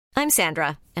I'm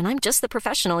Sandra, and I'm just the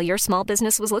professional your small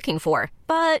business was looking for.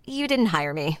 But you didn't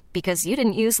hire me because you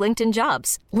didn't use LinkedIn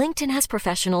Jobs. LinkedIn has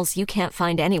professionals you can't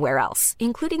find anywhere else,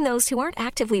 including those who aren't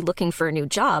actively looking for a new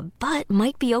job, but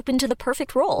might be open to the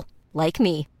perfect role, like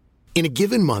me. In a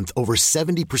given month, over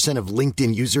 70% of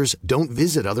LinkedIn users don't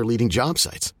visit other leading job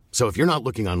sites. So if you're not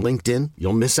looking on LinkedIn,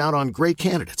 you'll miss out on great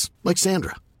candidates like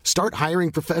Sandra. Start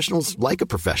hiring professionals like a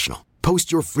professional.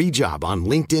 Post your free job on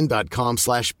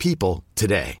linkedin.com/people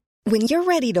today. When you're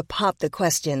ready to pop the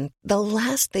question, the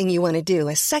last thing you want to do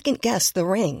is second-guess the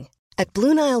ring. At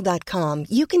BlueNile.com,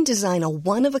 you can design a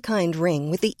one-of-a-kind ring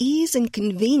with the ease and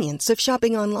convenience of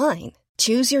shopping online.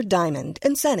 Choose your diamond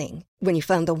and setting. When you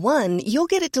find the one, you'll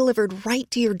get it delivered right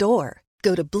to your door.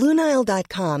 Go to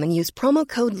BlueNile.com and use promo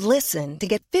code LISTEN to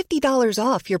get $50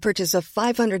 off your purchase of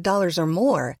 $500 or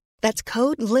more. That's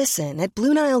code LISTEN at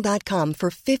BlueNile.com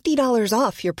for $50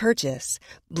 off your purchase.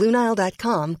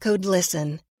 BlueNile.com, code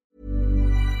LISTEN.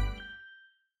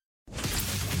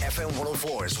 FM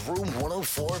 104's Room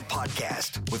 104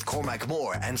 podcast with Cormac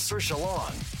Moore and Saoirse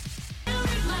Long.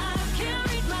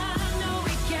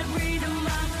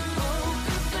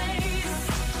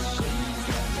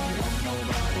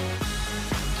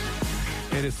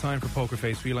 It is time for Poker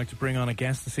Face. We like to bring on a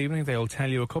guest this evening. They'll tell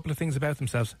you a couple of things about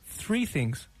themselves, 3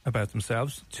 things about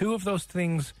themselves. 2 of those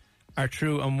things are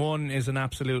true and 1 is an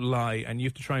absolute lie, and you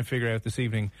have to try and figure out this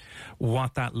evening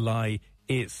what that lie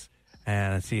is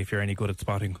and see if you're any good at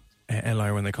spotting a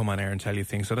liar when they come on air and tell you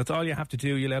things. So that's all you have to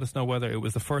do. You let us know whether it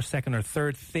was the first, second or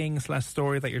third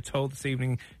thing/story that you're told this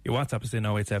evening. Your WhatsApp is in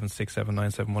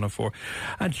 08767971004.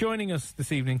 And joining us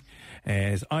this evening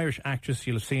is Irish actress.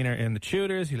 You'll have seen her in The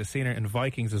Tudors. You'll have seen her in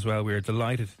Vikings as well. We're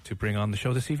delighted to bring on the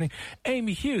show this evening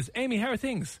Amy Hughes. Amy, how are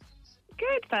things?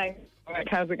 Good, thanks.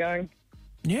 How's it going?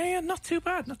 Yeah, not too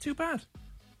bad, not too bad.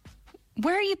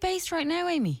 Where are you based right now,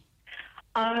 Amy?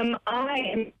 I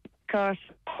am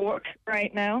Cork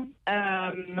right now.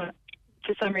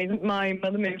 For some reason, my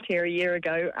mother moved here a year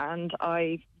ago, and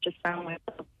I just found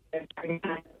myself going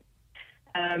back.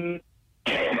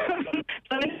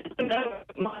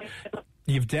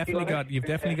 You've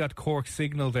definitely got Cork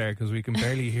signal there because we can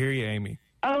barely hear you, Amy.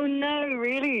 Oh no,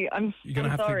 really? You're going to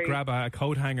have to grab a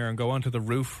coat hanger and go onto the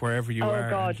roof wherever you are. Oh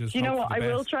God! Do you know what? I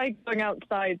will try going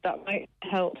outside. That might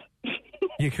help.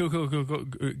 Yeah,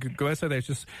 go outside there. It's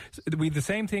just the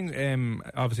same thing.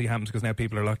 Obviously happens because now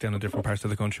people are locked down in different parts of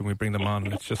the country, and we bring them on,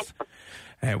 and it's just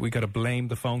we got to blame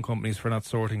the phone companies for not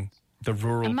sorting the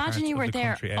rural. Imagine you were the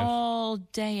there out. all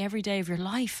day, every day of your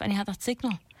life, and you had that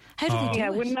signal. How do they do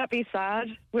it? Wouldn't that be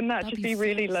sad? Wouldn't that just be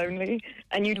really lonely?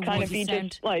 And you'd kind of be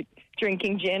just like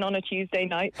drinking gin on a Tuesday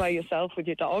night by yourself with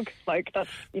your dog. Like that's,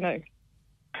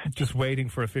 just waiting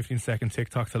for a 15-second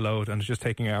TikTok to load, and it's just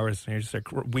taking hours, and you're just like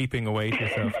weeping away to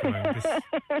yourself. This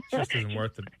just isn't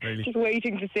worth it, really. Just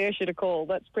waiting for Saoirse to call.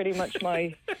 That's pretty much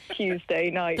my Tuesday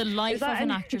night. The life of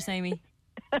an actress, Amy.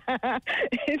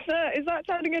 Is that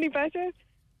sounding any better?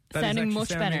 Sounding much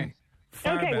better.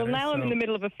 Okay, well now I'm in the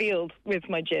middle of a field with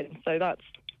my gin, so that's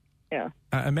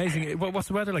amazing. What's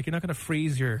the weather like? You're not going to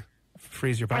freeze your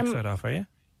backside off, are you?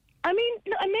 I mean,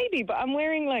 maybe, but I'm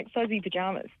wearing like fuzzy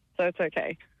pajamas, so it's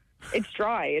okay. It's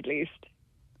dry at least.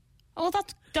 Oh,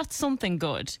 that's something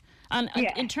good. And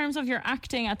in terms of your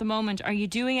acting at the moment, are you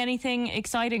doing anything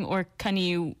exciting, or can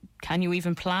you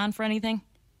even plan for anything?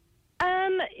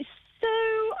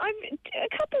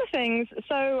 A couple of things.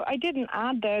 So I did an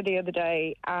ad there the other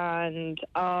day, and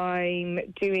I'm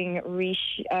doing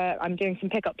some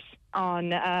pickups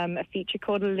on a feature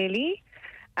called Lily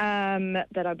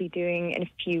that I'll be doing in a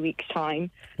few weeks'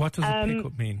 time. What does a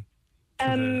pickup mean to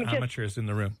the amateurs in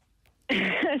the room?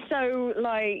 So,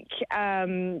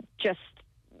 just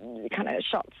kind of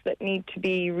shots that need to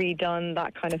be redone,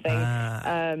 that kind of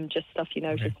thing. Just stuff you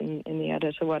notice in the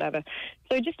edit or whatever.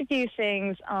 So just a few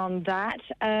things on that.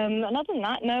 And other than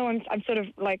that, no, I'm sort of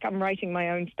like, I'm writing my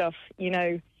own stuff,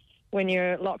 when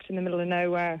you're locked in the middle of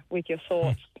nowhere with your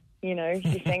thoughts, you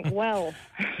think, well,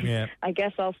 I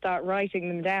guess I'll start writing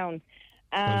them down.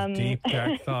 Those deep,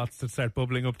 dark thoughts that start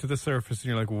bubbling up to the surface, and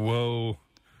you're like, whoa.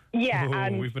 Yeah. Whoa,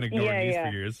 and we've been ignoring these for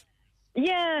years.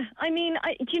 Yeah, I mean,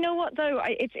 do you know what though?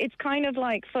 It's kind of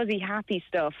like fuzzy, happy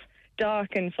stuff,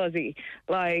 dark and fuzzy.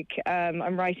 Like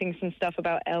I'm writing some stuff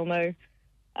about Elmo,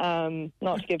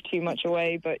 not to give too much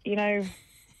away, but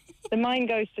the mind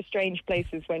goes to strange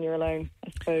places when you're alone, I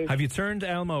suppose. Have you turned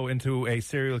Elmo into a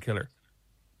serial killer?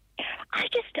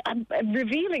 I'm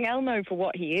revealing Elmo for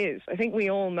what he is. I think we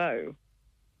all know,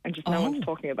 and just no one's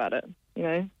talking about it.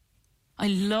 I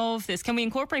love this. Can we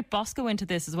incorporate Bosco into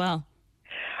this as well?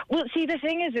 Well, see, the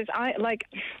thing is I like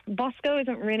Bosco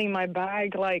isn't really my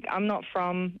bag. Like, I'm not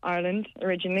from Ireland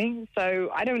originally, so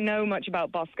I don't know much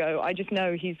about Bosco. I just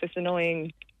know he's this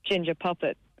annoying ginger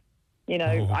puppet. You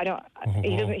know, I don't.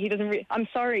 He doesn't. I'm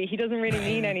sorry, he doesn't really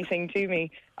mean anything to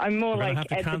me. I'm more We're like have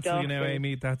to Ed the cancel Duck. you now,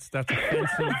 Amy. That's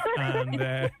offensive, and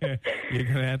you're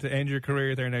going to have to end your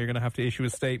career there. Now you're going to have to issue a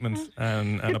statement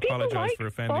and apologise for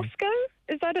offending. Bosco?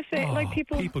 Is that a thing? Like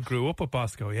people grew up with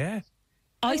Bosco, yeah.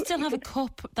 I still have a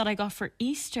cup that I got for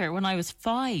Easter when I was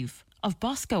 5 of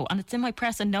Bosco, and it's in my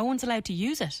press, and no one's allowed to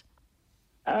use it.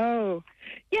 Oh,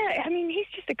 yeah. I mean, he's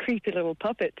just a creepy little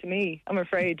puppet to me, I'm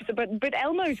afraid. So, but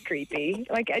Elmo's creepy.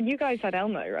 Like, and you guys had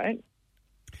Elmo, right?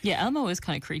 Yeah, Elmo is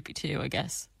kind of creepy too, I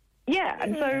guess. Yeah,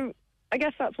 and so I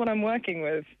guess that's what I'm working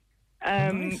with.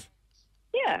 Nice.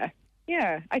 Yeah.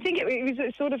 I think it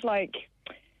was sort of like,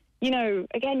 you know,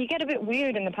 again, you get a bit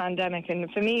weird in the pandemic,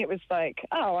 and for me, it was like,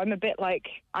 oh, I'm a bit like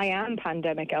I am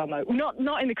pandemic Elmo. Not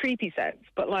in the creepy sense,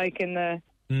 but like in the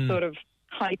sort of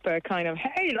hyper kind of,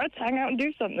 hey, let's hang out and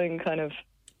do something kind of.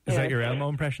 Is that your Elmo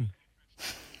impression?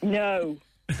 No.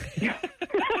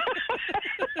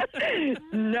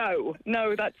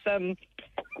 No, that's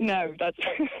no, that's.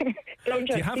 Don't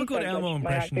do you have a good Elmo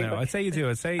impression now? I'd say you do.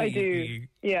 I do.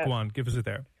 Yeah. Go on, give us it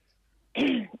there.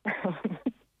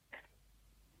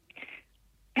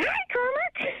 Hi,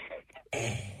 Cormac.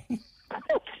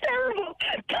 That's terrible.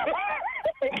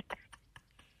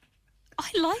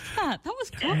 I like that. That was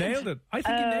good. Nailed it. I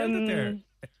think you nailed it there.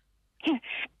 Emma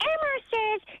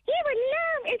says he would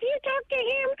love if you talk to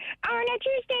him on a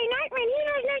Tuesday night when he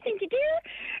has nothing to do.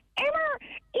 Emma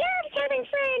loves having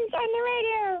friends on the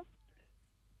radio.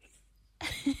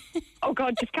 Oh,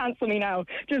 God, just cancel me now.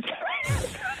 Just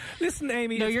Listen,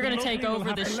 Amy. No, you're going to take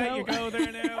over the show. Let you go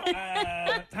there now.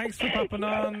 Thanks for popping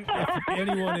on. If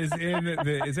anyone is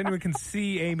anyone can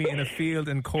see Amy in a field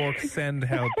in Cork, send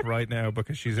help right now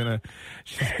because she's in a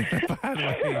bad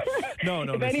way. No.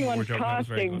 If anyone's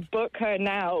casting, book her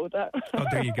now. Oh,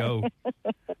 there you go.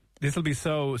 This will be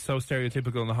so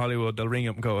stereotypical in Hollywood. They'll ring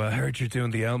up and go, I heard you're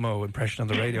doing the Elmo impression on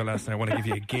the radio last night. I want to give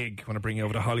you a gig. I want to bring you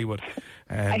over to Hollywood.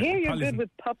 I hear you're good with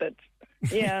puppets.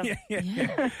 Yeah.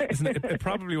 yeah. Listen, it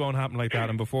probably won't happen like that.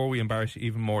 And before we embarrass you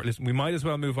even more, listen, we might as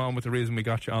well move on with the reason we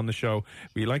got you on the show.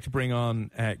 We like to bring on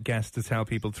guests to tell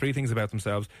people 3 things about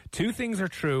themselves. 2 things are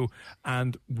true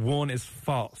and 1 is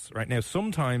false. Right now,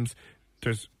 sometimes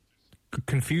there's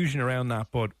confusion around that,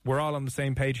 but we're all on the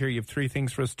same page here. You have 3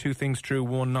 things for us, 2 things true,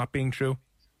 1 not being true.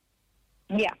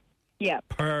 Yeah.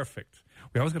 Perfect.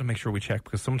 We always got to make sure we check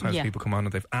because sometimes people come on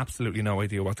and they've absolutely no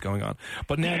idea what's going on.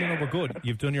 But now, we're good.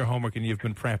 You've done your homework and you've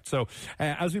been prepped. So,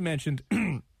 as we mentioned,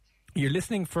 you're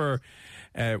listening for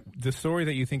the story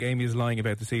that you think Amy is lying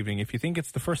about this evening. If you think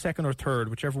it's the first, second or third,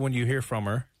 whichever one you hear from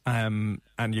her, and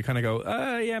you kind of go,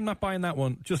 yeah, I'm not buying that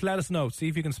one, just let us know. See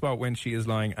if you can spot when she is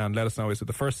lying and let us know. Is it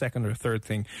the first, second or third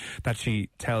thing that she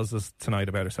tells us tonight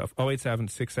about herself? 087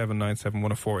 6797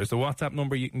 104 is the WhatsApp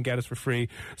number. You can get us for free.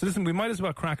 So listen, we might as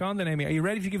well crack on then, Amy. Are you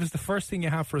ready to give us the first thing you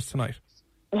have for us tonight?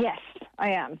 Yes,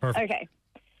 I am. Perfect. Okay.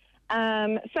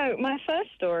 So my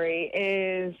first story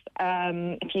is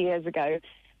a few years ago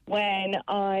when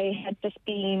I had just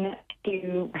been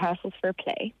to rehearsals for a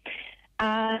play,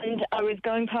 and I was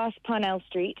going past Parnell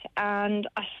Street, and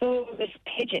I saw this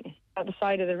pigeon at the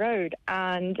side of the road,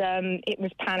 and it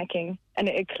was panicking, and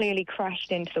it had clearly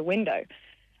crashed into the window.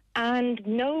 And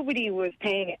nobody was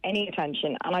paying any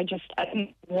attention, and I didn't know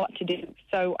what to do.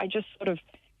 So I just sort of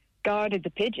guarded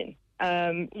the pigeon,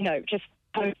 just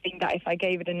hoping that if I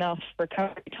gave it enough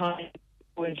recovery time, it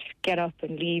would get up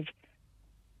and leave.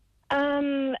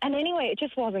 And anyway, it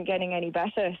just wasn't getting any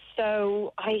better.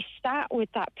 So I sat with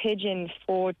that pigeon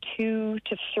for 2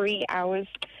 to 3 hours.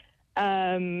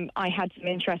 I had some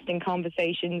interesting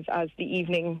conversations as the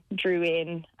evening drew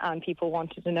in and people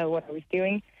wanted to know what I was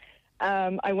doing.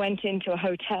 I went into a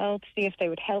hotel to see if they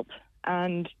would help,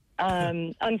 and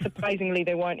unsurprisingly,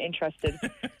 they weren't interested.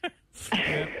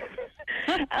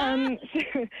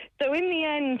 So in the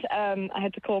end, I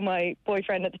had to call my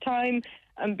boyfriend at the time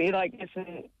and be like,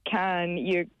 listen, can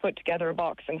you put together a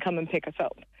box and come and pick us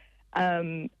up?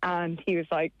 And he was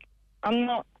like, I'm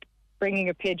not bringing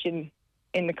a pigeon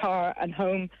in the car and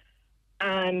home.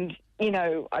 And,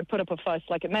 I put up a fuss,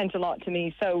 like it meant a lot to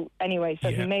me. So anyway,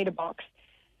 he made a box.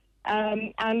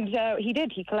 And he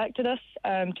did. He collected us,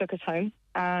 took us home,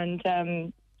 and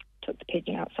took the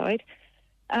pigeon outside.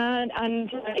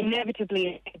 And inevitably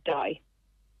it could die.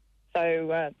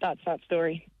 So that's that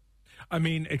story. I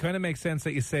mean, it kind of makes sense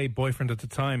that you say boyfriend at the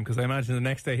time, because I imagine the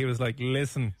next day he was like,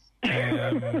 listen,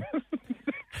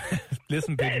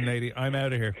 listen, pigeon lady, I'm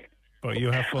out of here, but you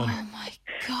have fun. Oh my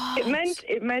God.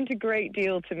 It meant a great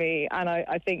deal to me, and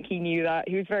I think he knew that.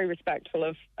 He was very respectful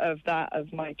of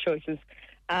my choices.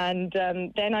 And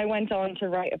then I went on to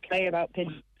write a play about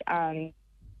pigeons, and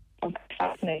I'm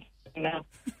fascinated now.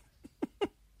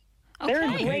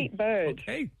 They're a great bird.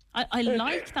 Okay. I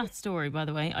like that story, by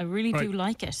the way. I really do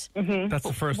like it. Mm-hmm. That's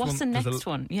the first one. What's the next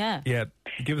one? Yeah. Yeah,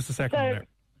 give us the second one there.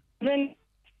 The next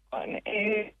one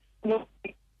is,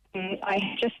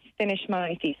 I just finished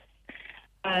my thesis,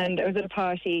 and I was at a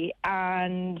party,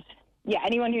 and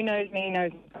anyone who knows me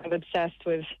knows I'm obsessed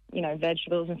with,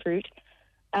 vegetables and fruit.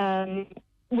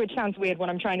 Which sounds weird. What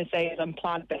I'm trying to say is I'm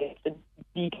plant-based, a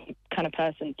vegan kind of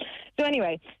person. So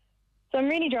anyway, I'm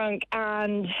really drunk,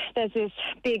 and there's this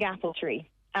big apple tree.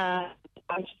 I'm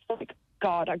just like,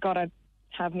 God, I got to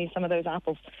have me some of those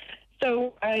apples.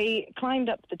 So I climbed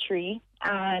up the tree,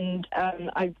 and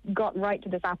I got right to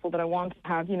this apple that I wanted to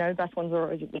have. The best ones are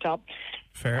always at the top.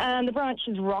 Fair. And the branch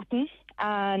is rotten,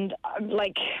 and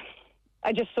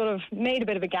I just sort of made a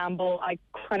bit of a gamble. I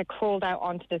kind of crawled out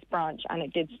onto this branch, and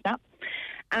it did snap.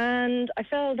 And I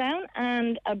fell down,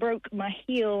 and I broke my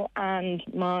heel and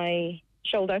my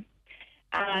shoulder.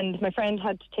 And my friend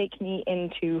had to take me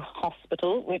into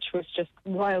hospital, which was just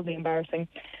wildly embarrassing.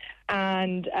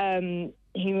 And the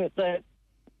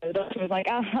doctor was like,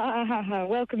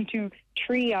 welcome to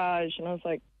triage. And I was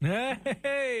like,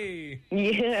 hey!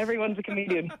 Yeah, everyone's a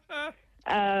comedian.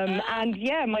 And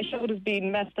my shoulder's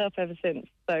been messed up ever since.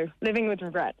 So living with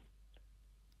regret.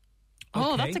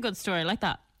 Oh, that's a good story. I like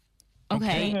that.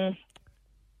 Okay. Mm-hmm.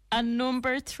 And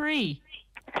number 3?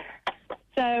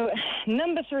 So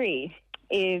number 3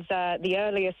 is the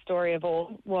earliest story of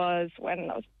all was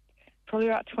when I was probably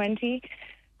about 20.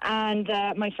 And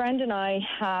my friend and I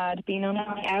had been on a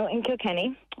night out in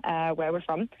Kilkenny, where we're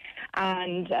from.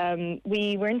 And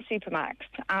we were in Supermax.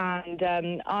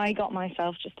 And I got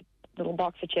myself just a little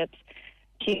box of chips,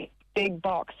 a big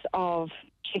box of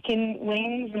chicken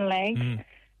wings and legs. Mm.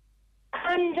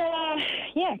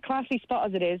 And, classy spot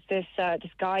as it is, this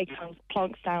guy comes,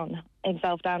 plonks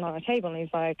himself down on a table, and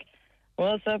he's like,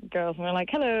 "What's up, girls?" And we're like,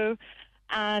 "Hello."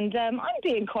 And I'm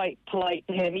being quite polite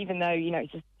to him, even though, he's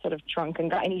just sort of drunk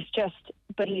and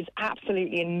but he's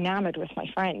absolutely enamored with my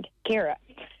friend, Kira.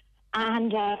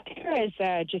 And Kira is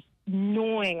just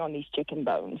gnawing on these chicken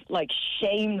bones, like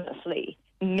shamelessly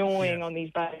gnawing on these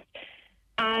bones.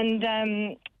 And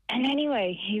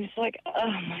anyway, he was like,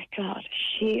 "Oh, my God,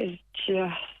 she is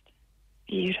just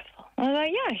beautiful." I was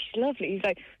like, "Yeah, she's lovely." He's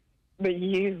like, "But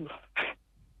you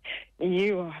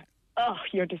are,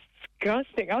 you're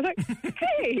disgusting." I was like,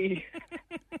 "Hey."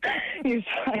 He's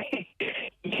like,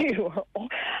 "You are,"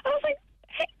 I was like,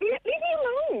 "Hey, leave me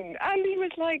alone." And he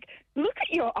was like, "Look at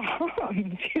your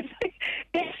arms." He's like,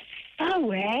 "They're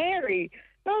so hairy."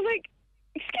 And I was like,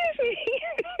 "Excuse me."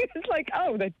 He was like,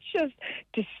 "Oh, they're just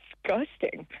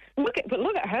disgusting. Look at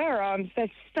her arms.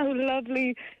 They're so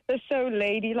lovely. They're so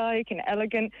ladylike and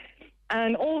elegant."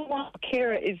 And all the while,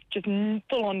 Kira is just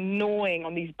full on gnawing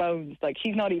on these bones. Like,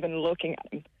 she's not even looking at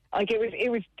him. Like, it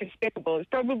was despicable. It's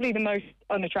probably the most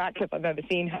unattractive I've ever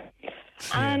seen her. Yeah.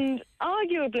 And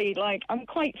arguably, I'm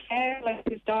quite fair.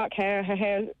 His dark hair,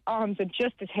 her arms are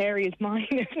just as hairy as mine,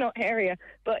 if not hairier.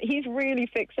 But he's really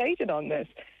fixated on this.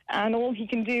 And all he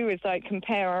can do is,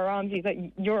 compare our arms. He's like,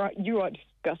 you are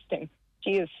disgusting.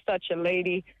 She is such a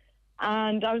lady.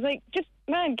 And I was like, just,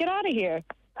 man, get out of here.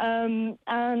 And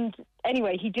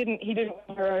anyway, he didn't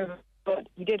win her over, but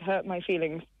he did hurt my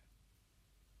feelings.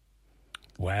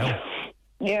 Wow.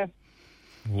 Yeah.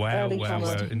 Wow.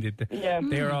 Indeed. Yeah.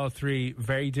 They are all 3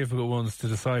 very difficult ones to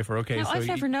decipher. Okay, now, I've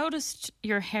never noticed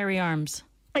your hairy arms.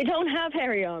 I don't have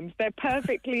hairy arms. They're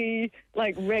perfectly,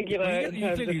 regular in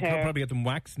terms of hair. You probably get them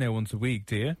waxed now once a week,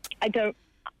 do you?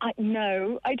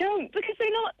 No, I don't, because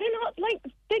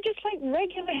they're just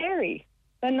regular hairy.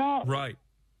 They're not. Right.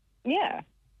 Yeah.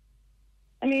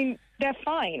 I mean, they're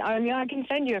fine. I mean, I can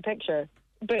send you a picture.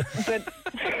 But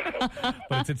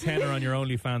it's a tenner on your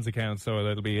OnlyFans account, so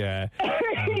that'll be. That's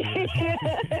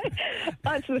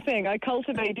the thing. I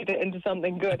cultivated it into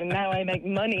something good, and now I make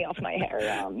money off my hairy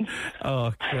arms.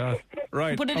 Oh God!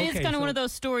 Right. But it is kind of one of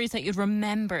those stories that you'd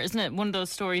remember, isn't it? One of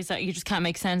those stories that you just can't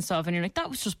make sense of, and you're like, that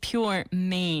was just pure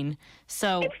mean.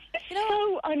 So it's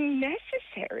so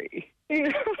unnecessary.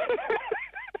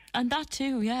 And that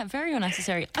too, yeah, very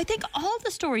unnecessary. I think all the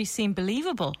stories seem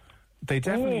believable. They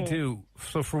definitely do.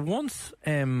 So for once,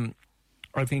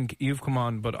 I think you've come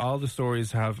on, but all the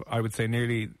stories have, I would say,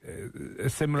 nearly a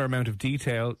similar amount of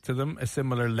detail to them, a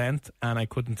similar length, and I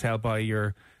couldn't tell by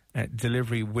your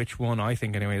delivery which one I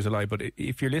think anyway is a lie. But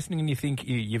if you're listening and you think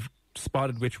you've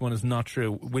spotted which one is not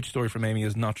true, which story from Amy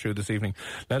is not true this evening.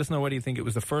 Let us know whether you think it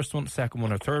was the first one, second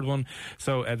one or third one.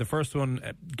 So the first one,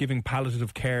 giving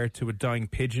palliative care to a dying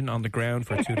pigeon on the ground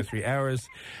for 2 to 3 hours.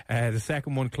 The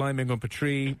second one, climbing up a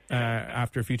tree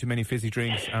after a few too many fizzy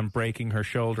drinks and breaking her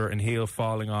shoulder and heel,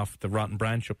 falling off the rotten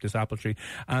branch up this apple tree.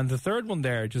 And the third one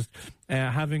there, just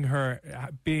having her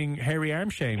being hairy arm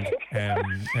shamed in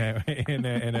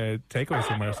a takeaway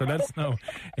somewhere. So let us know,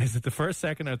 is it the first,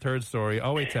 second or third story?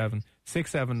 087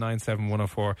 6797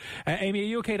 104. Amy, are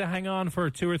you okay to hang on for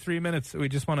 2 or 3 minutes? We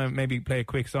just want to maybe play a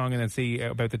quick song and then see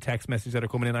about the text messages that are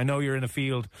coming in. I know you're in a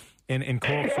field in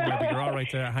Cork somewhere, but you're all right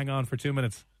to hang on for 2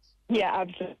 minutes. Yeah,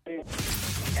 absolutely.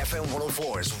 FM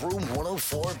 104's Room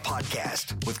 104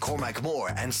 podcast with Cormac Moore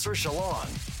and Saoirse Long.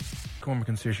 Cormac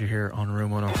and Saoirse here on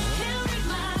Room 104.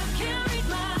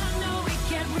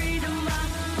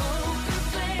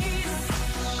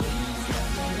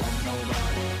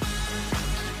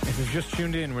 If you've just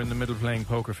tuned in, we're in the middle of playing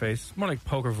Poker Face. More like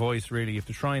Poker Voice, really. You have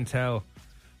to try and tell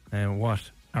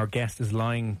what our guest is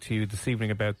lying to you this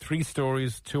evening about. 3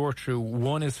 stories, 2 are true,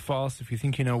 1 is false. If you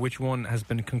think you know which one has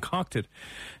been concocted,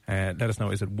 let us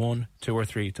know. Is it 1, 2 or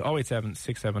 3? To 087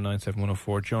 6797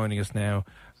 104. Joining us now,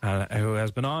 who has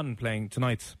been on playing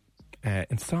tonight's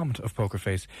installment of Poker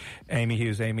Face, Amy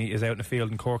Hughes. Amy is out in the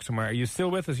field in Cork somewhere. Are you still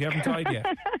with us? You haven't died yet?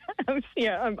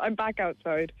 I'm back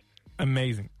outside.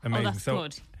 Amazing. Oh, that's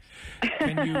good.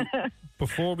 Can you,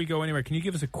 before we go anywhere, can you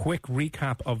give us a quick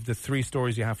recap of the 3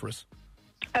 stories you have for us?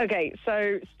 Okay,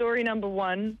 so story number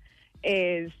 1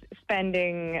 is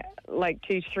spending like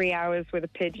 2 to 3 hours with a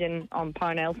pigeon on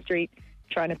Parnell Street,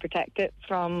 trying to protect it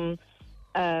from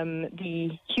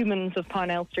the humans of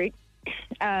Parnell Street.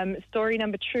 Story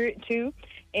number 2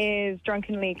 is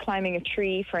drunkenly climbing a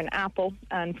tree for an apple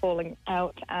and falling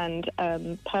out and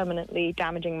permanently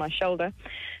damaging my shoulder.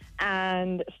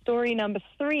 And story number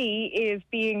 3 is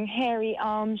being hairy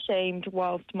arm shamed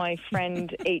whilst my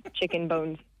friend ate chicken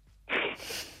bones.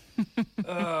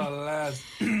 Oh, lads.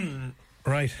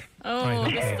 Right. Oh, right,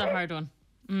 okay. This is a hard one.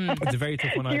 It's a very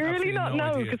tough one. You really not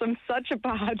know idea. because I'm such a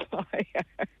bad liar.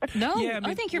 No, Yeah,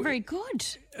 I think you're very good.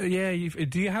 Yeah,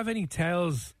 do you have any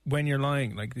tells when you're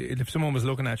lying? Like, if someone was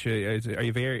looking at you, are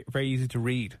you very, very easy to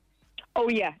read? Oh,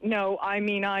 yeah. No, I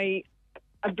mean,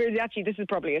 actually, this is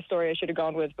probably a story I should have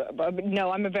gone with, but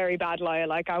no, I'm a very bad liar.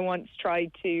 Like, I once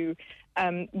tried to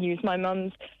use my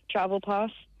mum's travel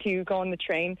pass to go on the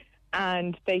train,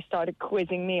 and they started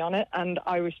quizzing me on it, and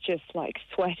I was just, like,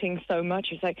 sweating so much.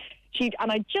 It's like,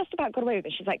 and I just about got away with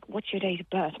it. She's like, what's your date of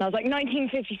birth? And I was like,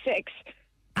 1956.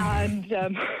 And,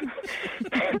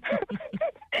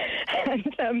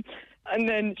 and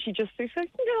then she just said,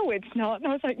 no, it's not. And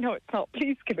I was like, no, it's not.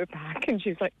 Please give it back. And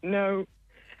she's like, no.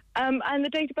 And the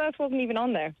date of birth wasn't even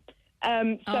on there.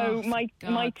 So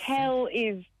my tell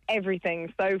is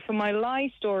everything. So for my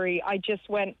lie story, I just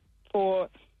went for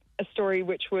a story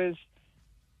which was...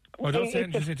 Oh, don't say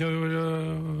it.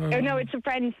 Oh, no, it's a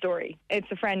friend story. It's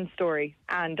a friend story.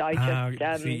 And I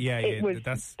just... it was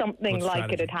something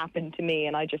like it had happened to me,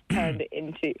 and I just turned it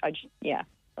into...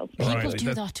 People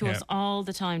do that to us all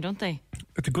the time, don't they?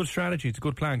 It's a good strategy. It's a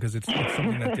good plan because it's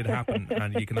something that did happen,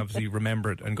 and you can obviously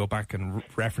remember it and go back and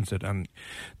reference it and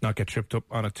not get tripped up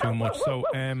on it too much. So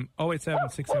 087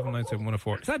 6797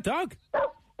 104. Is that a dog?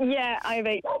 Yeah, I have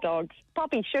 8 dogs.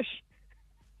 Poppy, shush.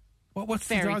 What's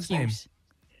the Very dog's cute. name?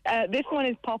 This one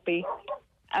is Poppy,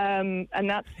 and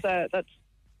that's the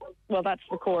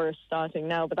chorus starting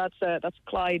now. But that's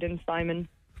Clyde and Simon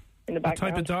in the What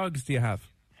background. type of dogs do you have?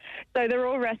 So they're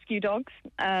all rescue dogs.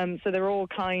 So they're all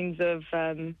kinds of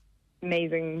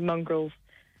amazing mongrels.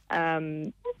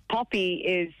 Poppy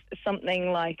is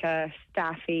something like a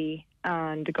Staffy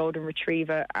and a Golden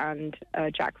Retriever and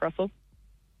a Jack Russell.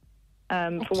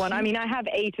 For one, I mean, I have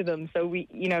 8 of them. So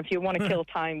if you want to kill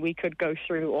time, we could go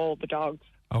through all the dogs.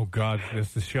 Oh God,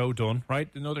 there's the show done, right?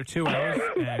 Another 2 hours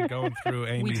going through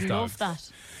Amy's We'd dogs. love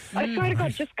that. I swear to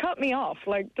God, just cut me off.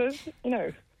 Like, just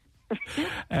cut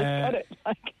it.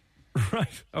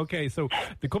 Right. Okay. So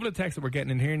the couple of texts that we're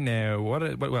getting in here now.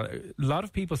 A lot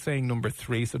of people saying number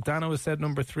 3. So Dano has said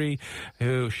number 3.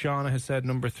 Shauna has said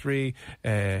number 3.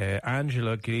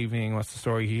 Angela, good evening. What's the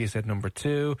story? He said number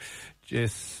 2. She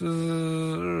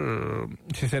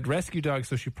said rescue dog,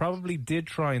 so she probably did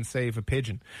try and save a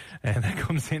pigeon. And that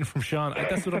comes in from Sean.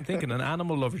 That's what I'm thinking. An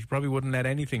animal lover, she probably wouldn't let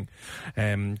anything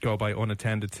go by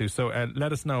unattended to. So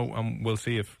let us know, and we'll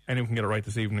see if anyone can get it right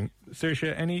this evening.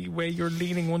 Saoirse, any way you're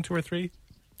leaning 1, 2 or 3?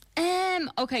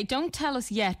 Okay, don't tell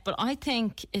us yet, but I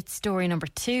think it's story number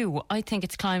 2. I think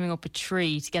it's climbing up a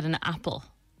tree to get an apple.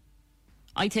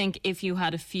 I think if you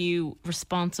had a few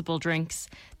responsible drinks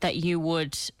that you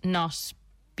would not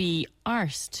be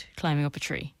arsed climbing up a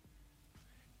tree?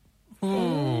 But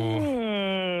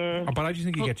I just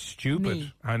think you get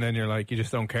stupid, and then you're like, you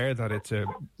just don't care that it's a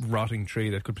rotting tree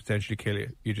that could potentially kill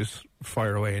you. You just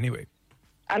fire away anyway.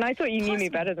 And I thought you knew me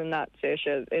better than that,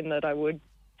 Saoirse, in that I would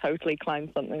totally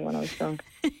climb something when I was drunk.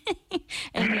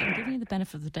 Amy, I'm giving you the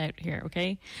benefit of the doubt here,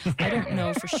 okay? I don't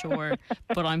know for sure,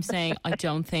 but I'm saying I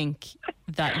don't think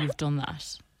that you've done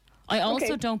that. I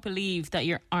also don't believe that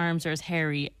your arms are as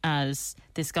hairy as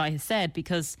this guy has said,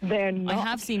 because They're not. I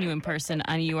have seen you in person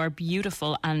and you are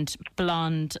beautiful and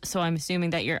blonde, so I'm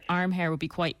assuming that your arm hair would be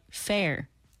quite fair.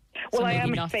 Well, So I maybe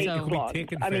am not fake so.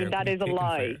 blonde. I mean, that is a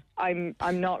lie.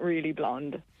 I'm not really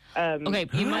blonde. Okay,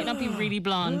 you might not be really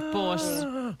blonde, but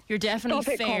you're definitely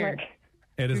Stop it, fair. Cormac.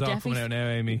 It is You're all definitely- coming out now,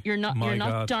 Amy. You're not. My You're not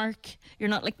God. dark. You're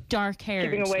not like dark haired.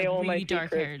 Giving away all my really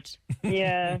dark haired.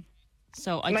 Yeah.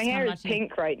 So I My just hair can't is imagine-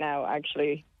 pink right now,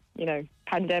 actually. You know,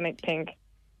 pandemic pink.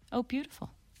 Oh, beautiful,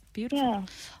 beautiful.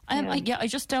 Yeah. I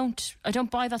just don't. I don't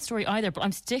buy that story either. But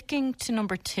I'm sticking to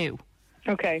number 2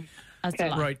 Okay. as the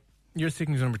lie. Right, you're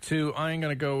sticking to number 2. I'm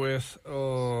going to go with,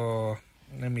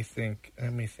 let me think.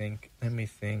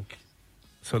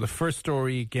 So the first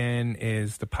story, again,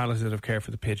 is the palliative care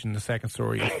for the pigeon. The second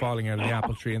story is falling out of the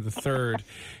apple tree. And the third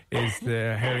is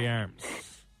the hairy arms.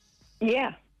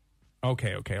 Yeah.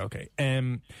 Okay.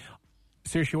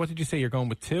 Saoirse, what did you say? You're going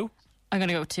with 2? I'm going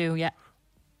to go with 2. Yeah.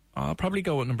 I'll probably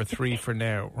go with number 3 for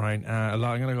now, right? I'm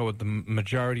going to go with the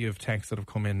majority of texts that have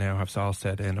come in now have all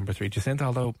said number 3. Jacinta,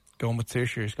 although, going with Saoirse,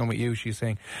 she's going with you. She's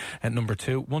saying at number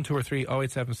 2. 1, 2 or 3,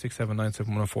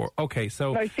 087679710. Okay,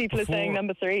 so... Most people are saying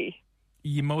number 3.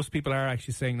 Most people are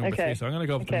actually saying number 3, so I'm going to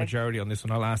go with the majority on this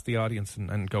one. I'll ask the audience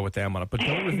and go with them on it. But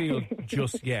don't reveal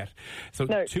just yet. So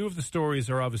 2 of the stories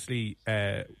are obviously...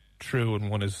 true and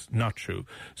one is not true.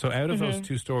 So out of those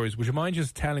 2 stories, would you mind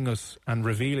just telling us and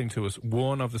revealing to us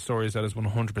one of the stories that is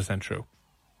 100% true?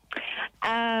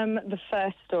 The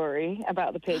first story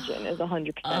about the pigeon is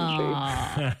 100% true.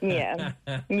 Yeah.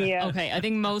 Okay, I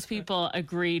think most people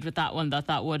agreed with that one,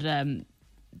 that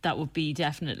would be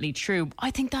definitely true.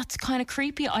 I think that's kind of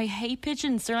creepy. I hate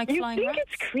pigeons. They're like You flying think rats.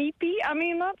 it's creepy? I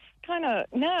mean, that's kind of...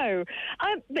 No.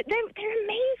 But they're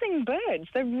amazing birds.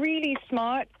 They're really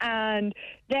smart, and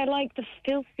they're like the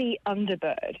filthy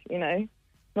underbird, you know?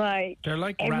 Like... They're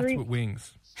like rats with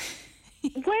wings.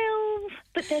 Well,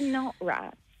 but they're not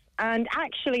rats. And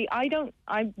actually, I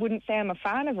wouldn't say I'm a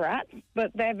fan of rats,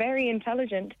 but they're very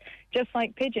intelligent, just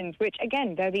like pigeons, which,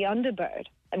 again, they're the underbird,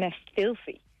 and they're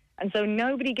filthy. And so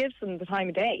nobody gives them the time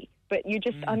of day, but you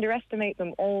just underestimate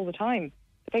them all the time.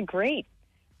 But they're great.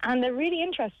 And they're really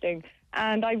interesting.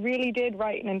 And I really did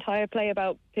write an entire play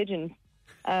about pigeons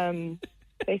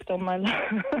based on my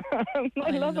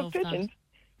love of pigeons.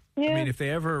 Yeah. I mean, if they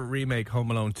ever remake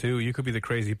Home Alone 2, you could be the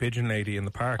crazy pigeon lady in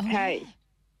the park. Hey.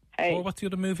 Oh, what's the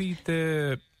other movie?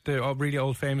 The really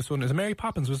old famous one. Is it Mary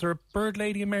Poppins? Was there a bird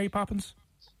lady in Mary Poppins?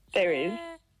 There is.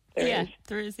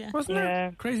 There is, yeah. Wasn't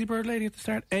there? Crazy bird lady at the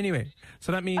start? Anyway,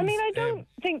 so that means... I mean, I don't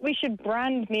think we should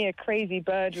brand me a crazy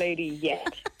bird lady yet.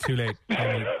 Too late.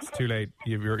 Amy, it's too late.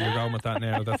 You're going with that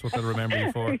now. That's what they'll remember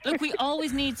you for. Look, we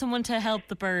always need someone to help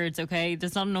the birds, okay?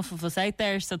 There's not enough of us out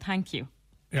there, so thank you.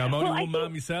 Yeah, I'm only one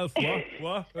man myself.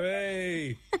 What?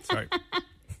 Hey! Sorry.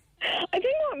 I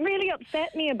think what really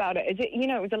upset me about it is,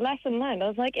 it was a lesson learned. I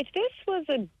was like, if this was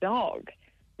a dog,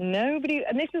 nobody...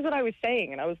 And this is what I was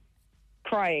saying, and I was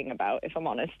crying about, if I'm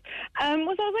honest, I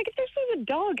was like, if this was a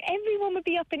dog, everyone would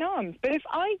be up in arms. But if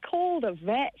I called a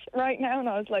vet right now and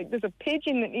I was like, there's a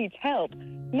pigeon that needs help,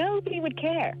 nobody would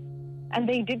care. And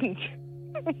they didn't.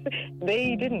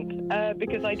 They didn't,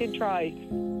 because I did try.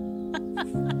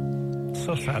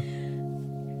 So sad.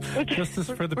 Justice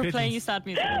for the We're pigeons. playing you sad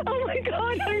music. Oh my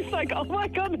God, I was like, oh my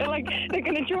God, they're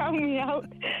going to drown me out.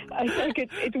 I was like,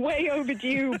 it's way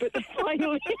overdue, but they're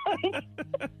finally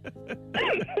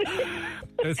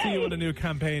I see you on a new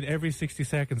campaign. Every 60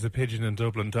 seconds, a pigeon in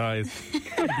Dublin dies.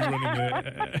 You'll be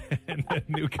running a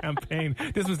new campaign.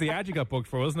 This was the ad you got booked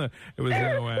for, wasn't it? It was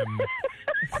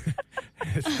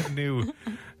it's a new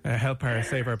help our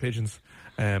save our pigeons.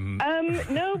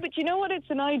 No, but you know what? It's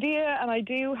an idea, and I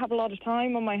do have a lot of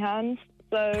time on my hands.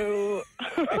 So,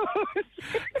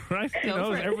 right?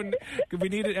 Everyone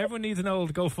needs an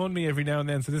old GoFundMe every now and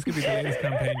then. So this could be the latest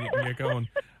campaign you're going.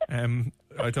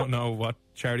 I don't know what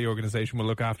charity organisation will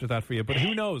look after that for you, but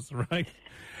who knows, right?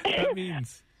 That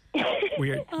means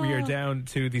we are down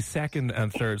to the second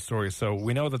and third stories. So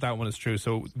we know that one is true.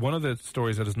 So one of the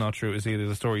stories that is not true is either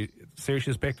the story Saoirse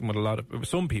has picked, and what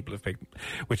some people have picked,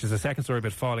 which is the second story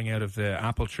about falling out of the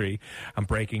apple tree and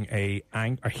breaking a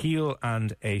heel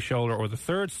and a shoulder, or the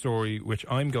third story, which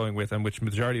I'm going with and which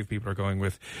majority of people are going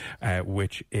with,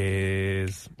 which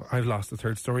is, I've lost the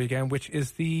third story again, which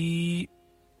is the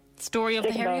story of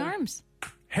the hairy arms.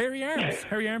 Hairy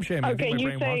arm shame. Okay,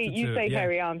 you say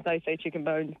hairy arms, I say chicken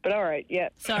bones, but all right, yeah.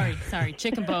 Sorry,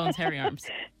 chicken bones, hairy arms.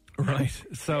 Right,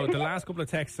 so the last couple of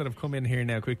texts that have come in here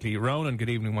now quickly. Ronan, good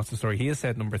evening, what's the story? He has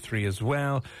said number 3 as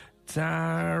well.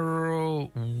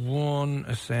 Daryl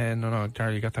 1 said, no,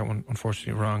 Daryl, you got that one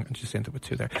unfortunately wrong, and she sent it with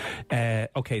 2 there.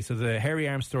 Okay, so the hairy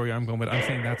arm story I'm going with, I'm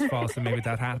saying that's false, and maybe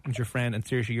that happened to your friend, and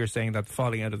seriously, you're saying that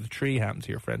falling out of the tree happened to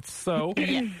your friend. So...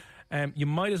 yeah. You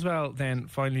might as well then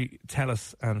finally tell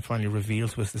us and finally reveal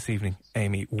to us this evening,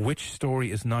 Amy, which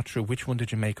story is not true? Which one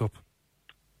did you make up?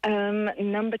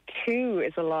 Number 2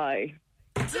 is a lie.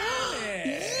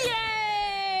 Yay!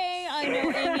 I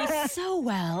know Amy so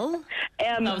well.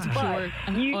 That was pure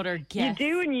and utter guess.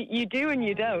 You do and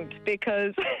you don't,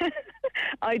 because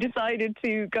I decided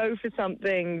to go for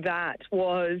something that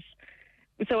was...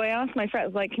 So I asked my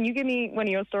friends, like, can you give me one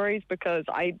of your stories? Because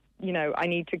I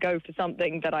need to go for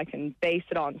something that I can base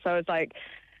it on. So I was like,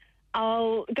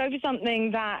 I'll go for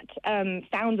something that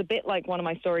sounds a bit like one of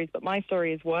my stories, but my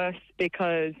story is worse,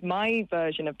 because my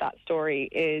version of that story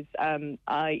is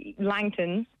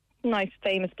Langton's, nice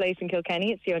famous place in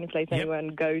Kilkenny. It's the only place anyone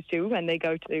goes to when they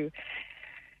go to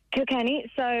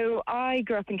Kilkenny. So I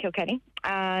grew up in Kilkenny,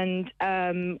 and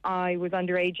I was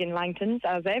underage in Langton's,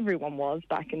 as everyone was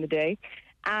back in the day.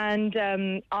 And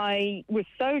I was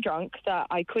so drunk that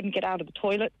I couldn't get out of the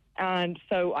toilet, and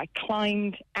so I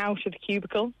climbed out of the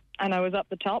cubicle, and I was up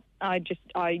the top. I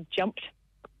jumped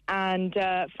and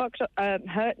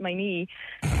hurt my knee,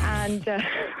 and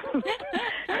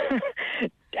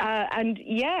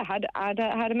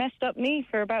had a messed up knee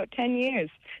for about 10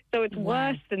 years. So it's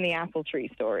worse than the apple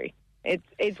tree story.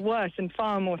 It's worse and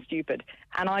far more stupid.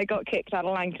 And I got kicked out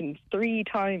of Langton's 3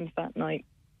 times that night.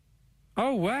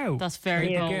 Oh, wow. That's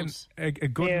very bold. Again, a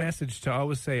good message to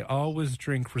always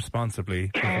drink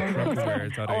responsibly.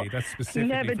 That's specifically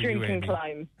Never for drink you, and Amy.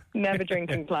 climb. Never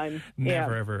drink and climb.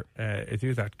 Never ever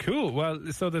do that. Cool. Well,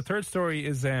 so the third story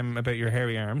is about your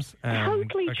hairy arms.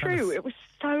 Totally true. It was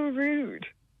so rude.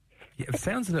 Yeah, it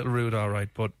sounds a little rude, all right,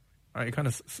 but I'm kind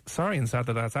of sorry and sad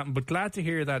that that's happened, but glad to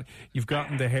hear that you've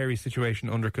gotten the hairy situation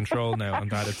under control now,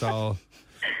 and that it's all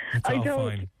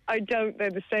fine. I don't.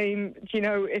 They're the same.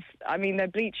 They're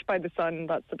bleached by the sun.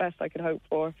 That's the best I could hope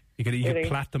for. You could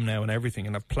plait them now and everything,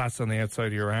 and have plaits on the outside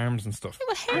of your arms and stuff. Yeah,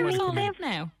 well, hair is all have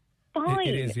now. Fine.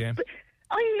 It is, yeah. But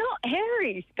I'm not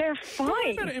hairy. They're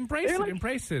fine.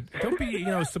 Embrace it. Don't be,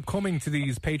 succumbing to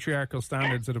these patriarchal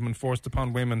standards that have been forced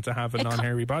upon women to have a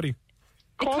non-hairy body.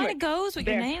 It kind of goes with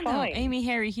your name, though. Amy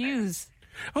Hairy Hughes.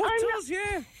 Oh, it does,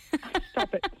 yeah.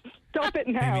 Stop it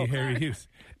now. Amy Hairy Hughes.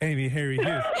 Amy Hairy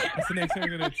Hughes. That's the next thing I'm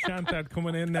going to chant that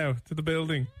coming in now to the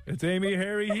building. It's Amy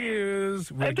Hairy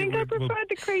Hughes. I think I preferred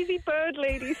the crazy bird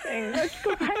lady thing. Let's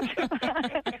go back to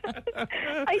that.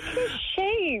 I can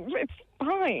shave. It's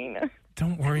fine.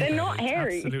 Don't worry They're about not it. It's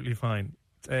hairy. absolutely fine.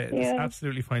 It's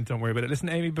absolutely fine. Don't worry about it. Listen,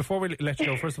 Amy, before we let you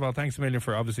go, first of all, thanks a million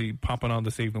for obviously popping on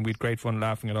this evening. We had great fun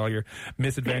laughing at all your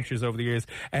misadventures over the years.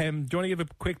 Do you want to give a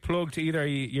quick plug to either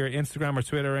your Instagram or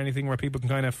Twitter or anything where people can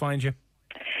kind of find you?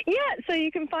 Yeah, so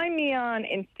you can find me on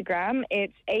Instagram.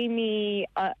 It's Amy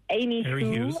Who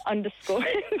 _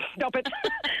 Stop it.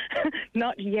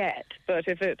 Not yet, but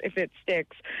if it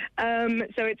sticks.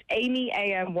 So it's Amy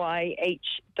AMYHOO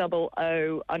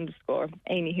 _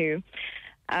 Amy Who.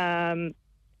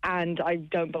 And I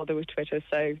don't bother with Twitter,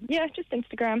 so yeah, just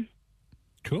Instagram.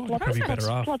 Cool. You're probably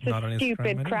better off lots not of on Instagram.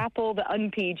 Stupid crap, all the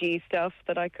un-PG stuff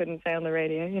that I couldn't say on the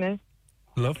radio,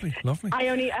 Lovely.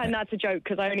 And that's a joke,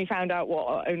 because I only found out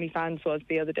what OnlyFans was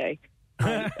the other day.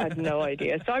 I had no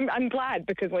idea. So I'm glad,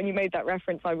 because when you made that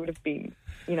reference, I would have been,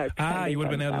 you would have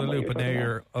been out of the loop, but now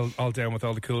you're all down with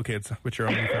all the cool kids with your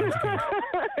OnlyFans account.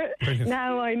 Brilliant.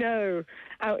 Now I know,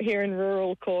 out here in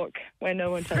rural Cork, where no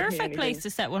one tells me anything. Perfect place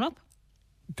to set one up.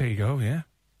 There you go, yeah.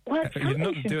 Well, you did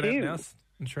nothing to do with anything else.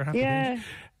 I'm sure happy. Yeah.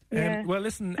 Well,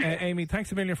 listen, Amy, thanks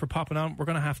a million for popping on. We're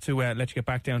going to have to let you get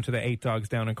back down to the 8 Dogs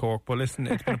down in Cork. But listen,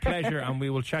 it's been a pleasure, and we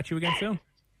will chat to you again soon.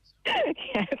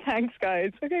 Yeah, thanks,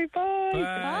 guys. Okay, bye.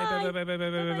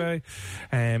 Bye.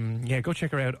 Yeah, go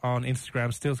check her out on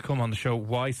Instagram. Still to come on the show,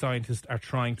 why scientists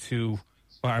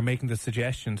are making the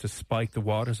suggestion to spike the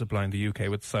water supply in the UK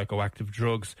with psychoactive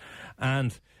drugs.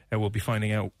 And We'll be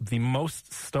finding out the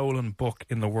most stolen book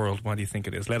in the world. What do you think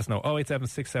it is? Let us know.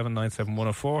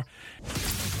 087-6797-104.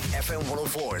 FM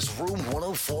 104's Room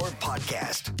 104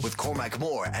 podcast with Cormac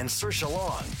Moore and Saoirse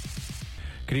Long.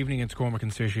 Good evening, it's Cormac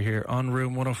and Saoirse here on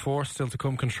Room 104. Still to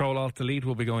come, Control-Alt-Delete.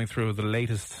 We'll be going through the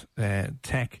latest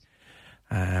tech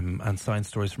and science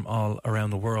stories from all around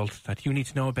the world that you need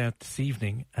to know about this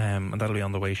evening. And that'll be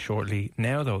on the way shortly.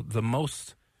 Now, though, the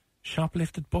most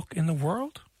shoplifted book in the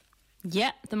world?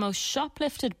 Yeah, the most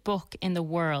shoplifted book in the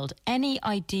world. Any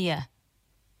idea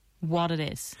what it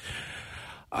is?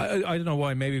 I don't know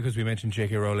why. Maybe because we mentioned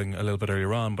J.K. Rowling a little bit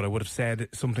earlier on, but I would have said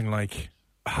something like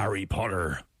Harry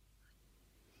Potter.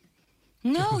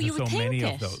 No, you would so think many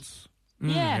it. of those.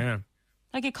 Yeah.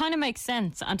 Like, it kind of makes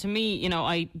sense. And to me, you know,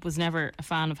 I was never a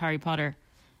fan of Harry Potter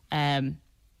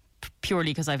purely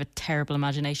because I have a terrible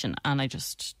imagination and I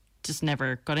just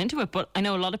never got into it. But I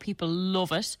know a lot of people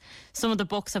love it. Some of the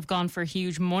books have gone for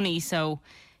huge money. So,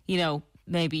 you know,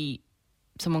 maybe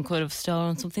someone could have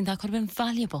stolen something that could have been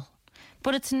valuable.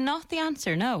 But it's not the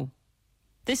answer, no.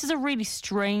 This is a really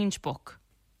strange book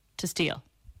to steal.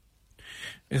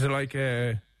 Is it like...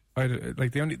 the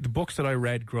books that I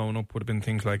read growing up would have been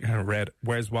things like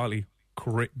Where's Wally?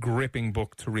 Gripping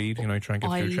book to read. You know, you try and get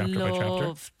through chapter by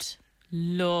chapter.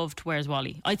 Loved Where's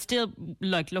Wally. I'd still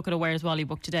look at a Where's Wally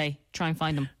book today, try and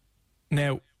find them.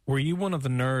 Now, were you one of the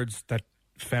nerds that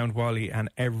found Wally and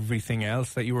everything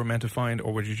else that you were meant to find,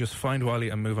 or would you just find Wally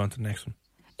and move on to the next one?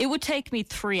 It would take me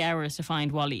 3 hours to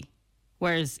find Wally,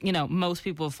 whereas, you know, most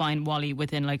people find Wally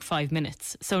within like 5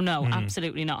 minutes. So no,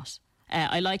 absolutely not.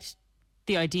 I liked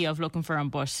the idea of looking for him,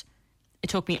 but it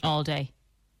took me all day.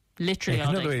 Literally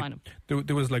all day to find him.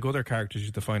 There was like other characters you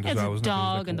had to find as well, wasn't there? There's a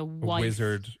dog like and the wife. A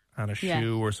wizard and a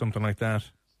shoe or something like that.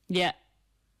 Yeah.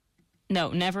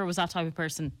 No, never was that type of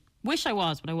person. Wish I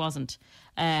was, but I wasn't.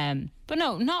 But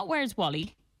no, not Where's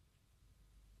Wally.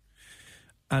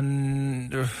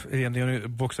 And the only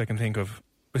books I can think of,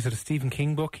 is it a Stephen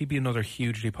King book? He'd be another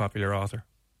hugely popular author.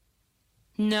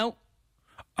 No.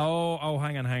 Oh,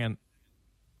 hang on.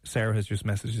 Sarah has just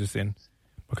messaged us in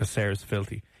because Sarah's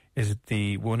filthy. Is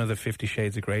it one of the 50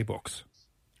 Shades of Grey books?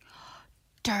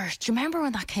 Dirt. Do you remember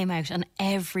when that came out and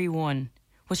everyone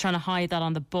was trying to hide that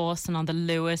on the bus and on the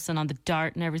Lewis and on the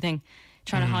Dart and everything,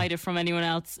 trying to hide it from anyone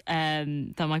else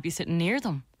that might be sitting near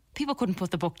them? People couldn't put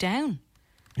the book down.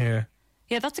 Yeah.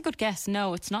 Yeah, that's a good guess.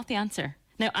 No, it's not the answer.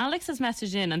 Now, Alex has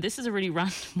messaged in, and this is a really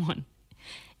random one.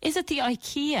 Is it the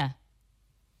IKEA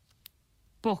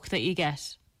book that you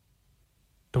get?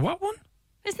 The what one?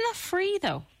 Isn't that free,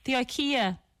 though? The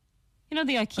IKEA... You know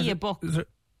the IKEA book?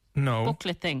 No.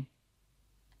 Booklet thing.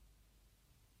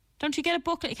 Don't you get a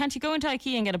booklet? Can't you go into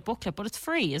IKEA and get a booklet? But it's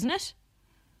free, isn't it?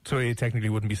 So it technically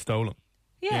wouldn't be stolen.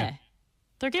 Yeah.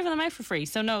 They're giving them out for free.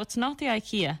 So no, it's not the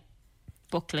IKEA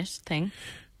booklet thing.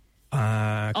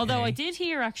 Okay. Although I did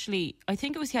hear, actually, I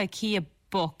think it was the IKEA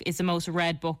book is the most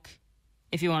read book,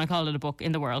 if you want to call it a book,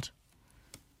 in the world.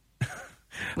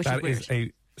 Which that is weird. Is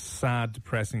a sad,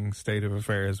 depressing state of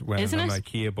affairs when Isn't an it?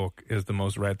 IKEA book is the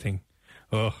most read thing.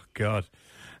 Oh, God.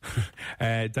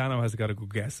 Dano has got a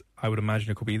good guess. I would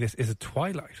imagine it could be this. Is it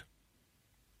Twilight?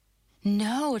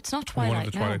 No, it's not Twilight. One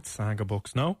of the Twilight saga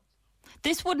books, no?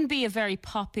 This wouldn't be a very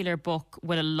popular book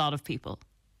with a lot of people.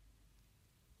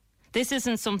 This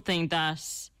isn't something that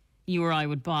you or I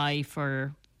would buy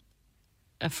for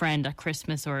a friend at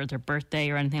Christmas or their birthday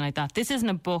or anything like that. This isn't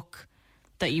a book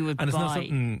that you would buy. And it's not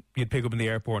something you'd pick up in the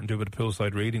airport and do a bit of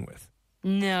poolside reading with?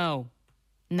 No,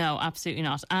 absolutely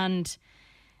not. And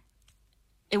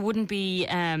it wouldn't be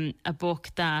a book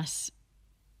that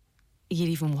you'd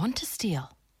even want to steal.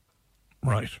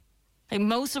 Right. Like,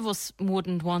 most of us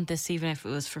wouldn't want this even if it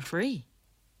was for free.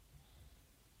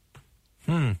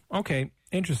 Okay.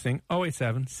 Interesting.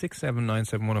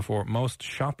 087-6797-104. Most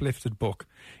shoplifted book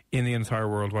in the entire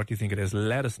world. What do you think it is?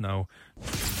 Let us know.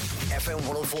 FM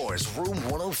 104's Room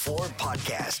 104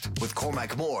 podcast with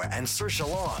Cormac Moore and Saoirse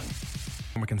Long.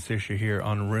 Cormac and Saoirse here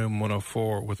on Room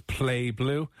 104 with Play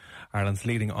Blue, Ireland's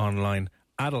leading online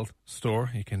adult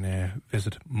store. You can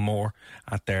visit more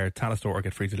at their Tala store or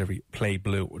get free delivery,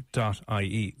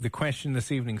 playblue.ie. The question this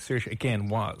evening, Saoirse, again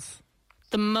was...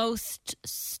 The most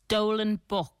stolen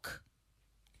book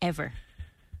ever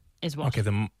is what? Okay,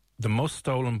 the most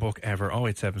stolen book ever,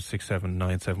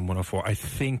 087-6797-104. I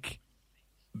think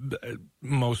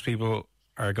most people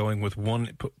are going with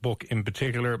one book in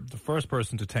particular. The first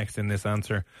person to text in this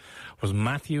answer was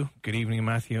Matthew. Good evening,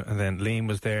 Matthew. And then Liam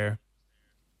was there.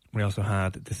 We also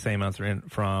had the same answer in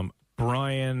from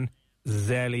Brian,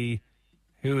 Zelly.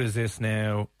 Who is this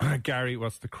now? Gary,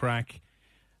 what's the crack?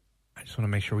 I just want to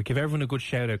make sure we give everyone a good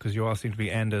shout out because you all seem to be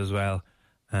Enda as well.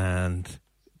 And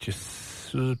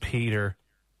Peter,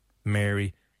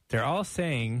 Mary. They're all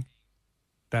saying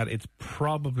that it's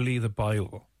probably the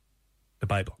Bible. The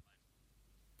Bible.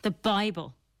 The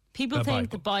Bible. People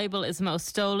think the Bible is the most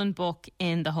stolen book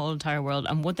in the whole entire world.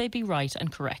 And would they be right and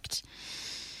correct?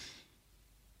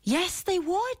 Yes, they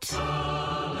would.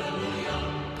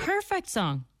 Hallelujah. Perfect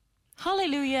song.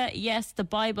 Hallelujah. Yes, the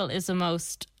Bible is the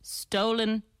most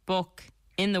stolen book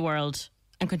in the world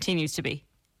and continues to be.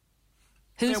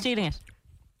 Who's stealing it?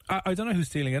 I don't know who's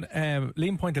stealing it.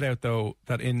 Liam pointed out, though,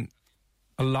 that in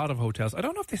a lot of hotels, I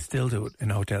don't know if they still do it in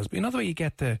hotels, but you know the way you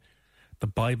get the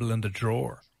Bible in the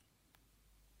drawer?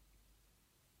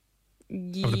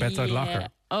 Of the bedside locker.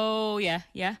 Oh, yeah.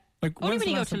 Like, only when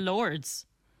you go to Lord's.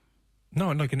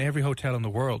 No, like in every hotel in the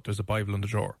world, there's a Bible in the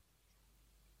drawer.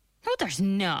 No, there's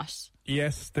not.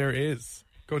 Yes, there is.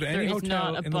 Go to any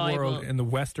hotel in the world, in the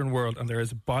Western world, and there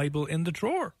is a Bible in the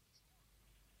drawer.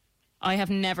 I have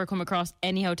never come across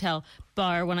any hotel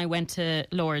bar when I went to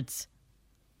Lord's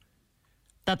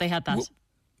that they had that.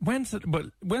 When's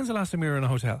the last time you were in a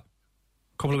hotel?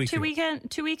 A couple of weeks ago?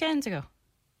 2 weekends ago.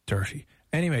 Dirty.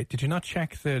 Anyway, did you not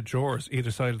check the drawers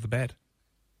either side of the bed?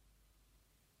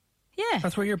 Yeah.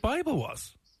 That's where your Bible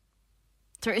was.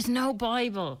 There is no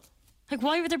Bible. Like,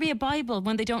 why would there be a Bible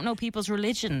when they don't know people's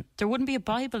religion? There wouldn't be a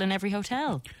Bible in every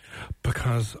hotel.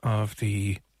 Because of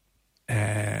the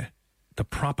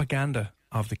propaganda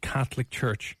of the Catholic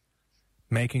Church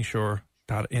making sure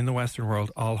that in the Western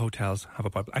world all hotels have a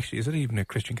Bible. Actually, is it even a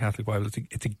Christian Catholic Bible?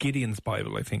 It's a Gideon's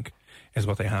Bible, I think, is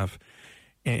what they have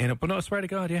in it. But no, I swear to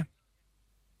God, yeah.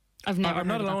 I'm not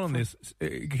alone on this.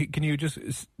 Can you just,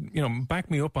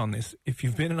 back me up on this? If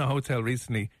you've been in a hotel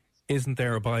recently, isn't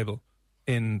there a Bible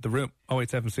in the room?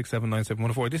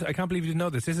 087679710. I can't believe you didn't know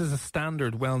this. This is a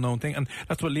standard, well-known thing. And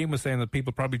that's what Liam was saying, that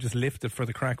people probably just lift it for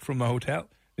the crack from the hotel.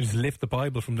 They just lift the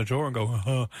Bible from the drawer and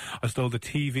go, I stole the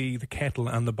TV, the kettle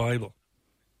and the Bible.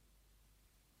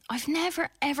 I've never,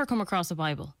 ever come across a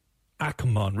Bible. Ah,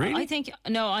 come on, really? I think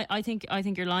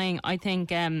you're lying. I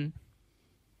think...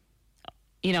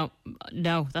 no,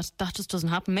 that just doesn't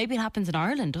happen. Maybe it happens in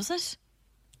Ireland, does it?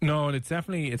 No, and it's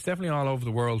definitely all over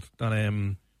the world that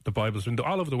the Bible's been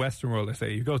all over the Western world. I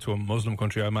say, you go to a Muslim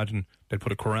country, I imagine they'd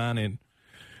put a Quran in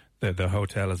the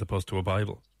hotel as opposed to a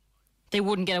Bible. They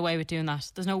wouldn't get away with doing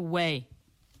that. There's no way.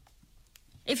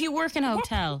 If you work in a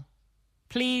hotel,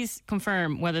 please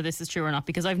confirm whether this is true or not,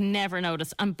 because I've never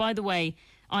noticed. And by the way,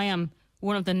 I am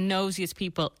one of the nosiest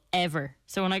people ever.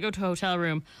 So when I go to a hotel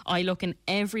room, I look in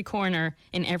every corner,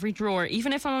 in every drawer,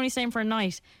 even if I'm only staying for a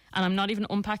night and I'm not even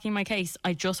unpacking my case.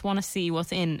 I just want to see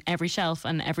what's in every shelf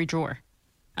and every drawer.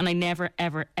 And I never,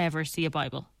 ever, ever see a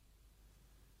Bible.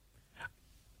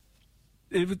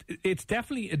 It's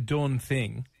definitely a done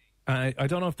thing. I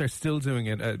don't know if they're still doing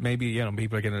it. Maybe,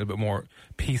 people are getting a little bit more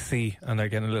PC and they're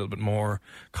getting a little bit more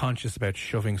conscious about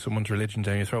shoving someone's religion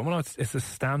down your throat. Well, no, it's a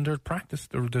standard practice.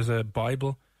 There's a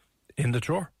Bible in the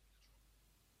drawer.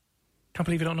 Can't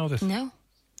believe you don't know this. No,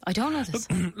 I don't know this.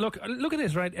 Look at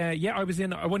this, right?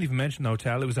 I won't even mention the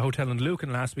hotel. It was a hotel in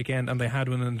Lucan last weekend and they had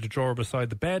one in the drawer beside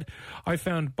the bed. I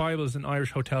found Bibles in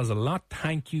Irish hotels a lot.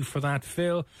 Thank you for that,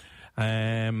 Phil.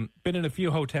 Been in a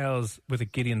few hotels with a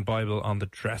Gideon Bible on the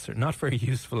dresser. Not very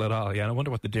useful at all. Yeah, I wonder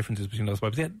what the difference is between those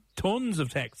Bibles. They had tons of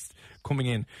texts coming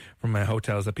in from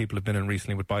hotels that people have been in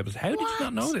recently with Bibles. How did you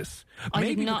not know this? I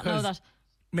did not know that.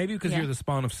 Maybe because you're the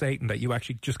spawn of Satan, that you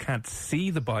actually just can't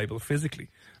see the Bible physically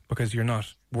because you're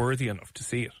not worthy enough to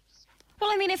see it.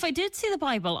 Well, I mean, if I did see the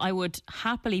Bible, I would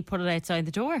happily put it outside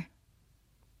the door.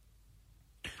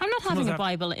 I'm not having a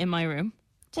Bible in my room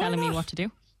telling me what to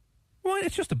do. Well,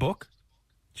 it's just a book.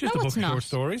 It's just a book of short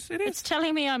stories. It is. It's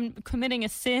telling me I'm committing a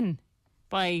sin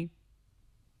by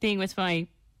being with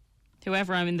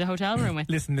whoever I'm in the hotel room with.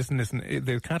 Listen.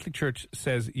 The Catholic Church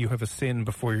says you have a sin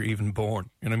before you're even born.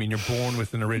 You know what I mean? You're born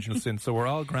with an original sin. So we're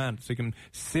all grand. So you can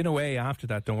sin away after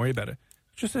that. Don't worry about it.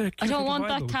 I don't want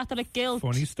that Catholic guilt.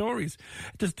 Funny stories.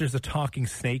 There's a talking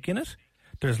snake in it.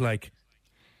 There's like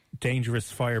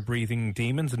dangerous fire-breathing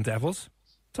demons and devils.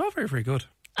 It's all very, very good.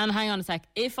 And hang on a sec,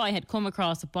 if I had come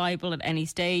across a Bible at any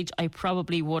stage, I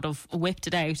probably would have whipped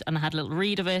it out and had a little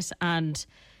read of it and,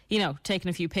 taken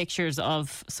a few pictures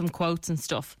of some quotes and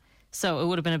stuff. So it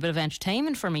would have been a bit of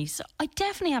entertainment for me. So I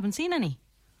definitely haven't seen any.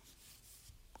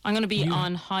 I'm going to be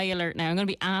on high alert now. I'm going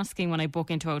to be asking when I book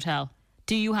into a hotel,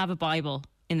 do you have a Bible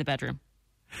in the bedroom?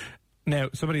 Now,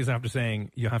 somebody's after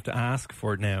saying you have to ask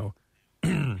for it now.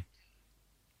 No,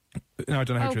 I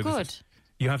don't know how true this is.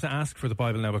 You have to ask for the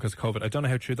Bible now because of COVID. I don't know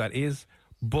how true that is,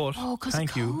 but because of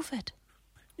COVID.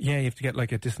 Yeah, you have to get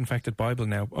like a disinfected Bible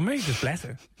now. Or maybe just bless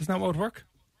it. Isn't that what would work?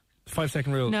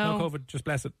 5-second rule. No COVID, just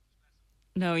bless it.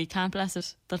 No, you can't bless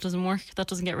it. That doesn't work. That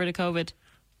doesn't get rid of COVID.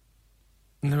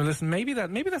 No, listen, maybe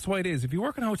that's why it is. If you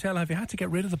work in a hotel, have you had to get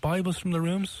rid of the Bibles from the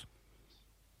rooms?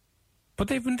 But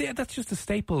that's just a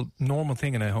staple, normal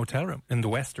thing in a hotel room, in the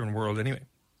Western world anyway.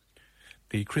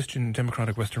 The Christian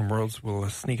democratic Western worlds will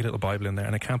sneak a little Bible in there,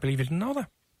 and I can't believe you didn't know that.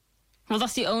 Well,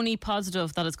 that's the only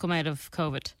positive that has come out of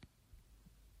COVID.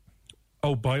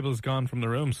 Oh, Bible's gone from the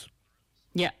rooms.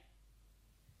 Yeah.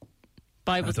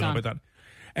 Bible's gone. I don't know about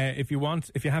that.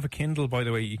 If you have a Kindle, by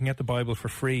the way, you can get the Bible for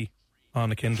free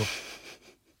on a Kindle.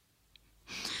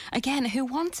 Again, who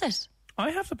wants it?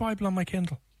 I have the Bible on my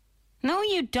Kindle. No,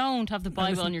 you don't have the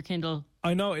Bible on your Kindle.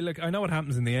 I know. Look, I know what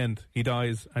happens in the end. He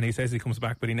dies, and he says he comes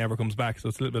back, but he never comes back. So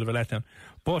it's a little bit of a letdown.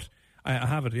 But I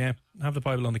have it. Yeah, I have the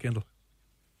Bible on the Kindle.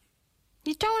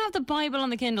 You don't have the Bible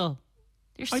on the Kindle.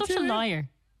 You're such a liar.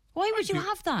 Why would you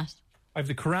have that? I have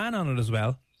the Quran on it as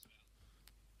well.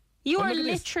 You are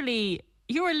literally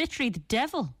the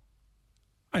devil.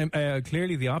 I am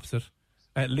clearly the opposite.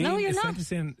 No, you're not.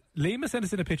 Liam has sent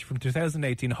us in a picture from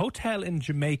 2018, a hotel in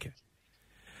Jamaica.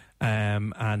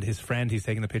 And his friend he's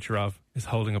taking the picture of is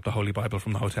holding up the Holy Bible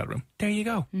from the hotel room. There you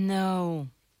go. No.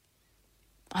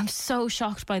 I'm so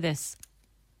shocked by this.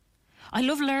 I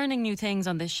love learning new things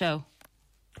on this show.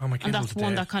 Oh, my Kindle's And that's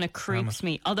one dead. that kind of creeps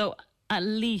me. Although, at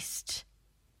least,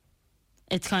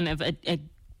 it's kind of a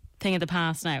thing of the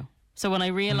past now. So when I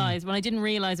didn't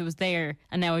realise it was there,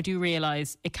 and now I do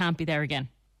realise it can't be there again.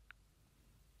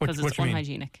 Because it's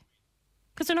unhygienic.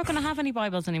 Because they're not going to have any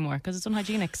Bibles anymore, because it's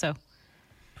unhygienic, so...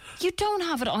 You don't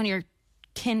have it on your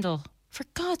Kindle. For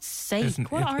God's sake, Listen,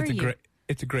 what are you?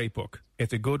 It's a great book.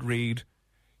 It's a good read.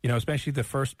 You know, especially the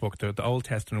first book, the Old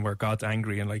Testament, where God's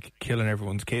angry and like killing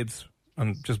everyone's kids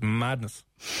and just madness.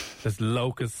 There's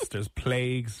locusts, there's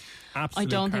plagues, absolute I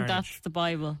don't carnage. think that's the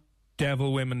Bible.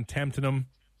 Devil women tempting him.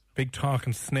 Big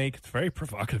talking snake. It's very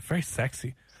provocative, very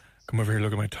sexy. Come over here,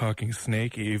 look at my talking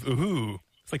snake, Eve. Ooh.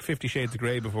 It's like 50 Shades of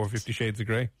Grey before 50 Shades of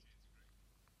Grey.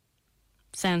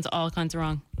 Sounds all kinds of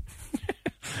wrong.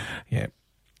 Yeah.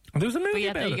 And there was a movie But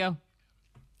yeah, about there you it. go.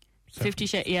 50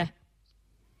 Shades, yeah.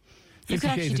 50 You could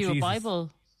actually Shades of do a Jesus. Bible.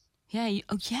 Yeah,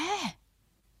 yeah.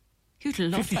 You'd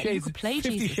love 50 that. Shades, You could play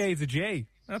 50 Jesus. Shades of J.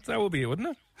 That would be it, wouldn't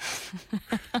it?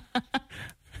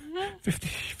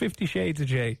 50 Shades of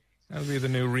J. That'll be the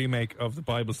new remake of the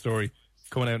Bible story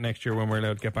coming out next year when we're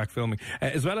allowed to get back filming.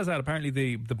 As well as that, apparently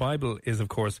the Bible is, of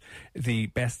course, the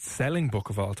best-selling book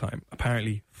of all time.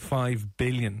 Apparently 5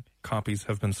 billion copies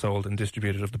have been sold and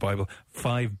distributed of the Bible.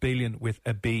 5 billion with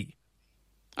a B.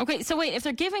 Okay, so wait, if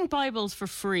they're giving Bibles for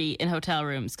free in hotel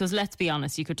rooms, because let's be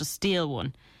honest, you could just steal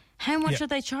one, how much are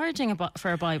they charging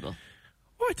for a Bible?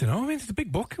 Oh, I don't know. I mean, it's a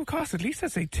big book. It would cost at least,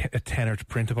 I'd say, a tenner to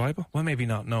print a Bible. Well, maybe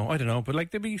not. No, I don't know. But,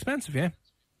 like, they'd be expensive, yeah.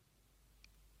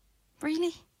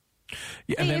 Really?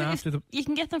 Yeah, and then after you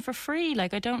can get them for free.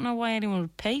 Like, I don't know why anyone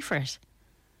would pay for it.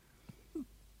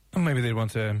 Well, maybe they'd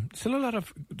want to. Still a lot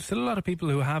of people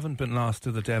who haven't been lost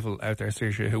to the devil out there,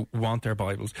 seriously, who want their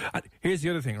Bibles. And here's the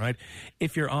other thing, right?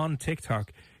 If you're on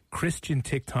TikTok, Christian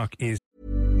TikTok is.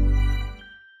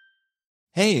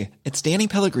 Hey, it's Danny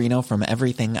Pellegrino from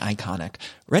Everything Iconic.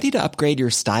 Ready to upgrade your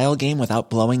style game without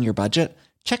blowing your budget?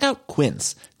 Check out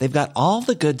Quince. They've got all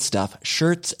the good stuff,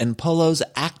 shirts and polos,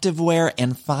 activewear,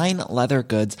 and fine leather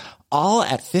goods, all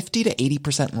at 50 to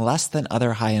 80% less than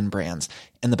other high-end brands.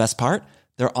 And the best part?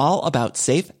 They're all about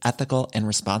safe, ethical, and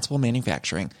responsible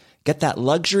manufacturing. Get that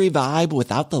luxury vibe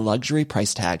without the luxury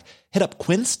price tag. Hit up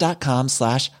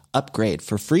quince.com/upgrade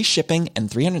for free shipping and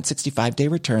 365-day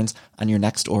returns on your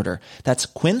next order. That's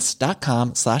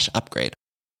quince.com/upgrade.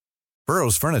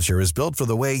 Burrow's furniture is built for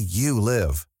the way you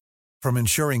live. From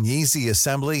ensuring easy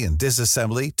assembly and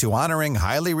disassembly to honoring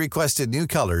highly requested new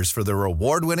colors for their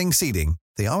award-winning seating,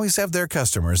 they always have their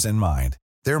customers in mind.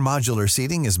 Their modular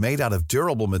seating is made out of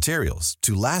durable materials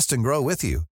to last and grow with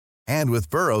you. And with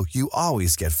Burrow, you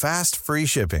always get fast, free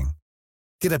shipping.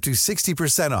 Get up to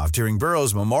 60% off during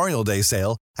Burrow's Memorial Day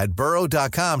sale at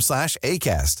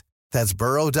burrow.com/ACAST. That's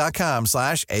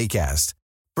burrow.com/ACAST.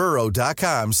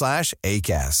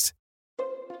 burrow.com/ACAST.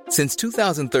 Since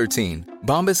 2013,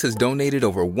 Bombas has donated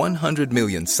over 100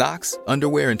 million socks,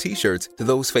 underwear, and T-shirts to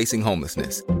those facing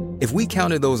homelessness. If we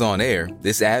counted those on air,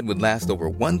 this ad would last over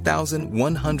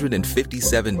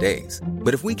 1,157 days.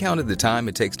 But if we counted the time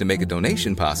it takes to make a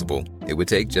donation possible, it would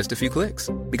take just a few clicks.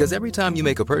 Because every time you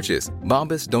make a purchase,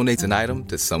 Bombas donates an item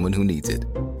to someone who needs it.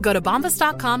 Go to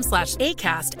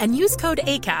bombas.com/ACAST and use code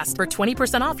ACAST for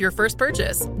 20% off your first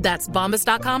purchase. That's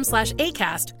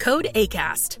bombas.com/ACAST, code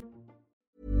ACAST.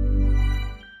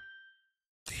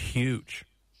 Huge.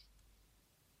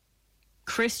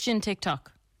 Christian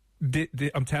TikTok.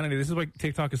 I'm telling you, this is why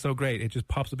TikTok is so great. It just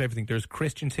pops up everything. There's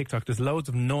Christian TikTok. There's loads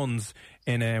of nuns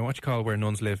in a, what you call where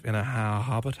nuns live? In a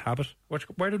habit?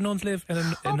 Where do nuns live? In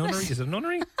a nunnery? Is it a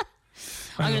nunnery?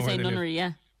 I'm going to say nunnery,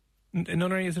 yeah.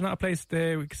 Nunnery, is there not a place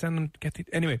there we can send them to get the...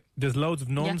 Anyway, there's loads of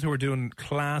nuns who are doing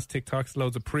class TikToks,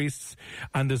 loads of priests,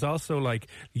 and there's also like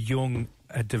young,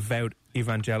 devout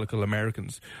evangelical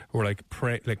Americans who are like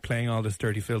playing all this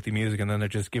dirty, filthy music, and then they're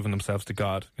just giving themselves to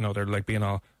God. You know, they're like being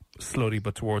all slutty,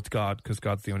 but towards God, because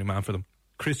God's the only man for them.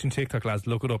 Christian TikTok, lads,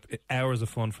 look it up. Hours of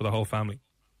fun for the whole family.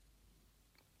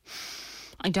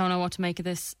 I don't know what to make of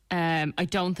this. I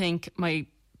don't think my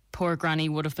poor granny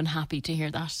would have been happy to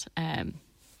hear that.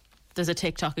 There's a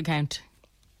TikTok account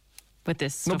with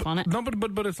this stuff on it. No,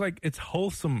 but it's like, it's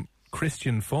wholesome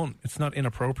Christian fun. It's not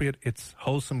inappropriate. It's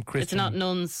wholesome Christian. It's not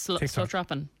nuns slut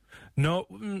trapping. No,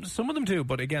 some of them do,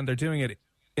 but again, they're doing it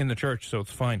in the church, so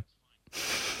it's fine.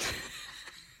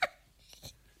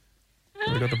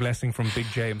 We got the blessing from Big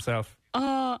J himself.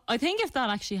 I think if that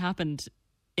actually happened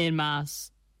in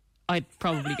Mass, I'd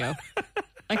probably go.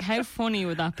 Like, how funny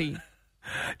would that be?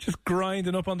 Just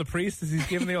grinding up on the priest as he's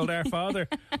giving the old Our Father.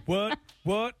 What?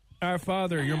 Our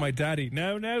Father, you're my daddy.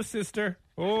 Now, sister.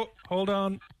 Oh, hold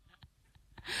on.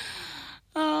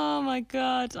 Oh, my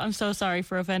God. I'm so sorry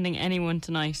for offending anyone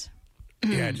tonight.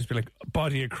 Yeah, just be like,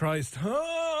 body of Christ.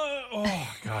 Oh,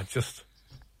 God, just...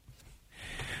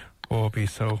 Oh, it'd be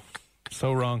so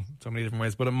wrong in so many different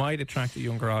ways. But it might attract a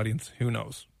younger audience. Who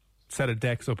knows? Set of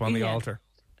decks up on the altar.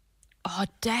 Oh,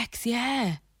 decks,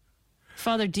 yeah.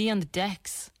 Father D on the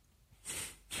decks.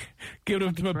 Give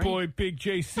them to my boy, Big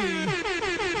JC. In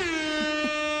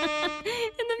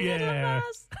the middle of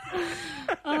Mass.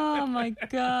 Oh, my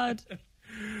God.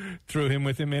 Threw him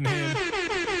with him in him.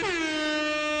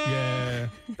 Yeah,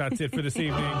 that's it for this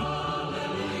evening.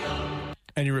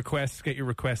 And your requests, get your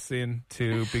requests in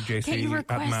to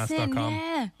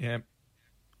bigjc@mass.com. Yeah.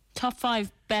 Top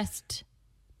 5 best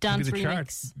dance the remix.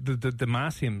 Charts, the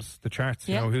Mass hymns, the charts.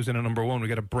 You know, who's in a number 1? We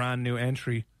get a brand new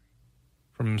entry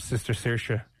from Sister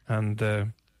Saoirse and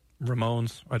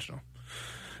Ramones. I don't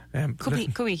know.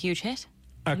 Could be a huge hit.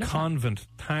 A Convent.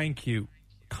 That. Thank you.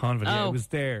 Convent. Oh. Yeah, it was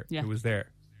there. Yeah. It was there.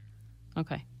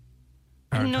 Okay.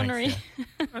 A nunnery.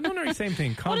 Thanks, yeah. A nunnery, same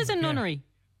thing. What is a nunnery? Yeah.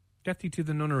 Get thee to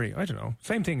the nunnery. I don't know.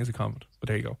 Same thing as a convent, but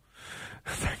there you go.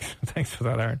 Thanks for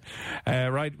that, Aaron.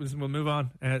 Right, we'll move on.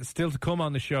 Still to come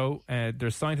on the show,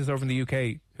 there's scientists over in the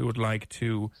UK who would like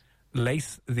to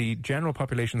lace the general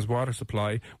population's water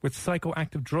supply with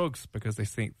psychoactive drugs because they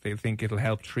think it'll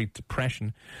help treat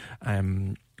depression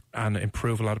and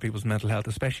improve a lot of people's mental health,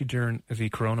 especially during the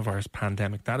coronavirus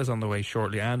pandemic. That is on the way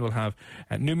shortly, and we'll have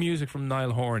new music from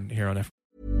Niall Horan here on F.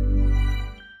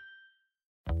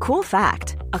 Cool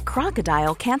fact, a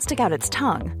crocodile can't stick out its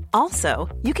tongue. Also,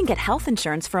 you can get health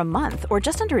insurance for a month or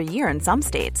just under a year in some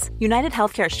states. United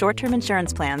Healthcare short-term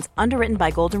insurance plans, underwritten by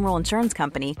Golden Rule Insurance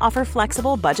Company, offer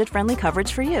flexible, budget-friendly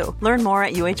coverage for you. Learn more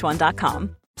at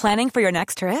uh1.com. Planning for your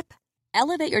next trip?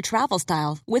 Elevate your travel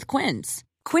style with Quince.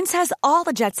 Quince has all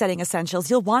the jet-setting essentials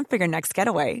you'll want for your next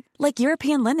getaway, like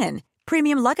European linen,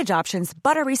 premium luggage options,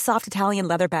 buttery soft Italian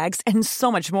leather bags, and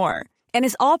so much more. And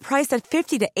is all priced at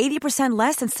 50 to 80%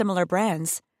 less than similar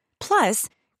brands. Plus,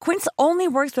 Quince only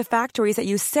works with factories that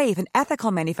use safe and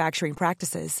ethical manufacturing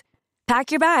practices.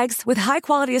 Pack your bags with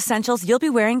high-quality essentials you'll be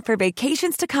wearing for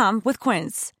vacations to come with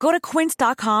Quince. Go to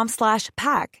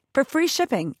quince.com/pack for free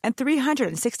shipping and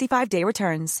 365-day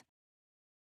returns.